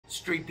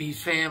Streetbeefs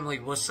family,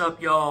 what's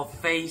up, y'all?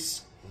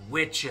 Face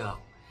with ya.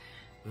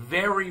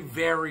 Very,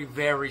 very,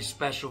 very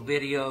special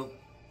video.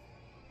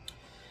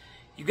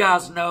 You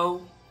guys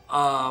know,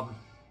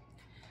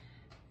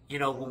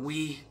 when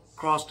we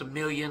crossed 1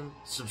 million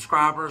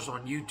subscribers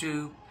on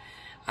YouTube,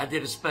 I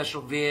did a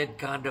special vid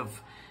kind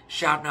of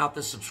shouting out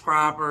the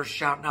subscribers,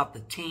 shouting out the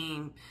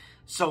team,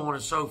 so on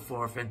and so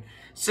forth. And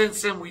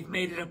since then, we've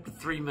made it up to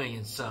 3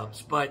 million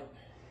subs. But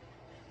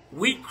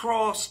we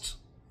crossed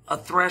a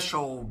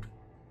threshold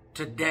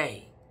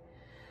today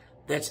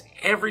that's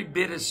every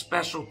bit as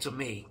special to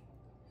me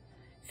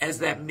as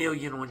that 1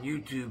 million on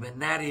YouTube, and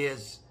that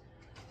is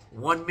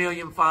 1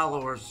 million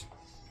followers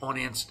on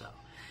Insta.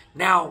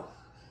 Now,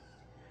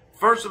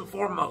 first and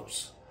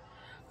foremost,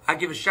 I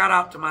give a shout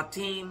out to my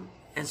team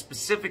and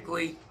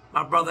specifically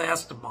my brother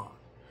Esteban.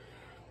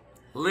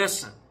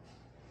 Listen,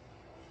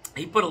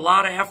 he put a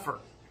lot of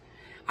effort.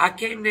 I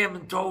came to him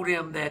and told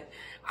him that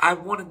I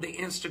wanted the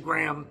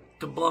Instagram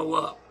to blow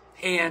up,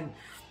 and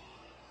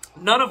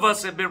none of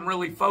us have been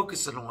really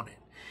focusing on it.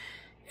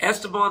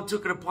 Esteban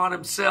took it upon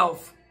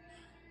himself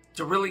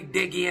to really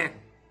dig in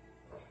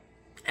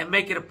and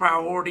make it a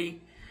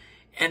priority.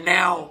 And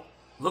now,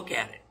 look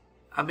at it.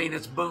 I mean,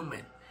 it's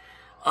booming.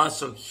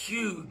 So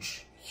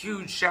huge,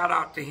 huge shout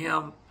out to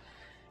him.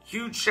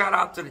 Huge shout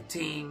out to the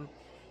team.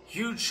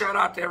 Huge shout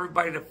out to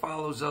everybody that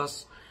follows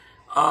us.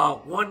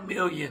 1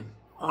 million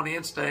on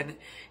Insta. And it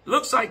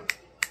looks like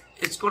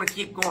it's going to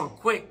keep going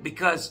quick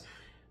because,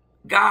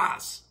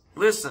 guys,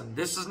 listen,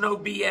 this is no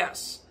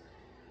BS.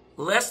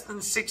 Less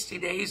than 60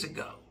 days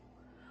ago,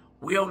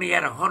 we only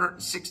had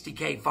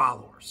 160K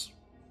followers.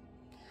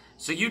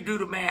 So you do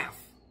the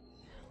math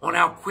on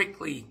how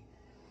quickly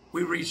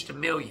we reached 1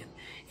 million.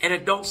 And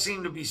it don't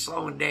seem to be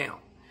slowing down.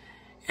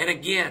 And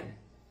again,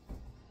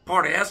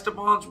 part of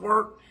Esteban's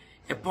work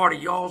and part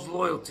of y'all's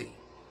loyalty.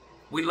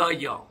 We love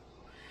y'all.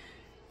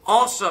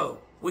 Also,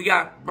 we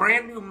got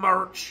brand new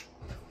merch.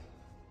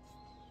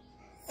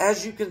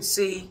 As you can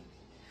see,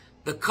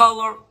 the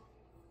color,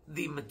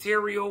 the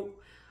material,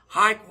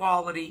 high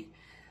quality.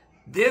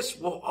 This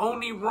will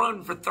only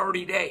run for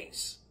 30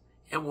 days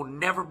and will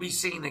never be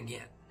seen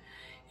again.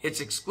 It's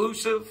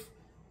exclusive,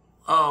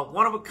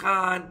 one of a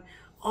kind,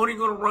 only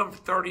going to run for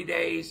 30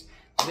 days,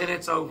 then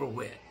it's over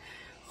with.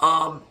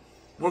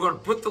 We're going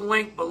to put the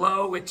link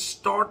below. It's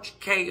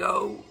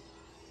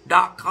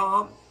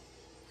starchko.com.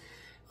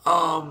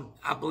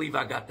 I believe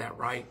I got that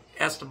right.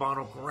 Esteban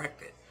will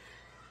correct it.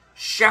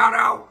 Shout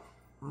out,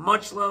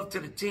 much love to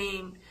the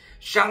team.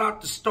 Shout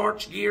out to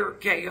Starch Gear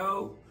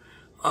KO.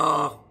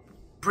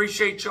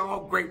 Appreciate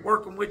y'all. Great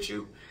working with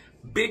you.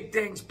 Big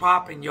things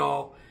popping,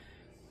 y'all.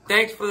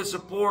 Thanks for the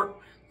support.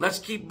 Let's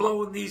keep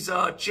blowing these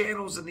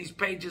channels and these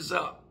pages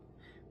up.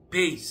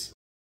 Peace.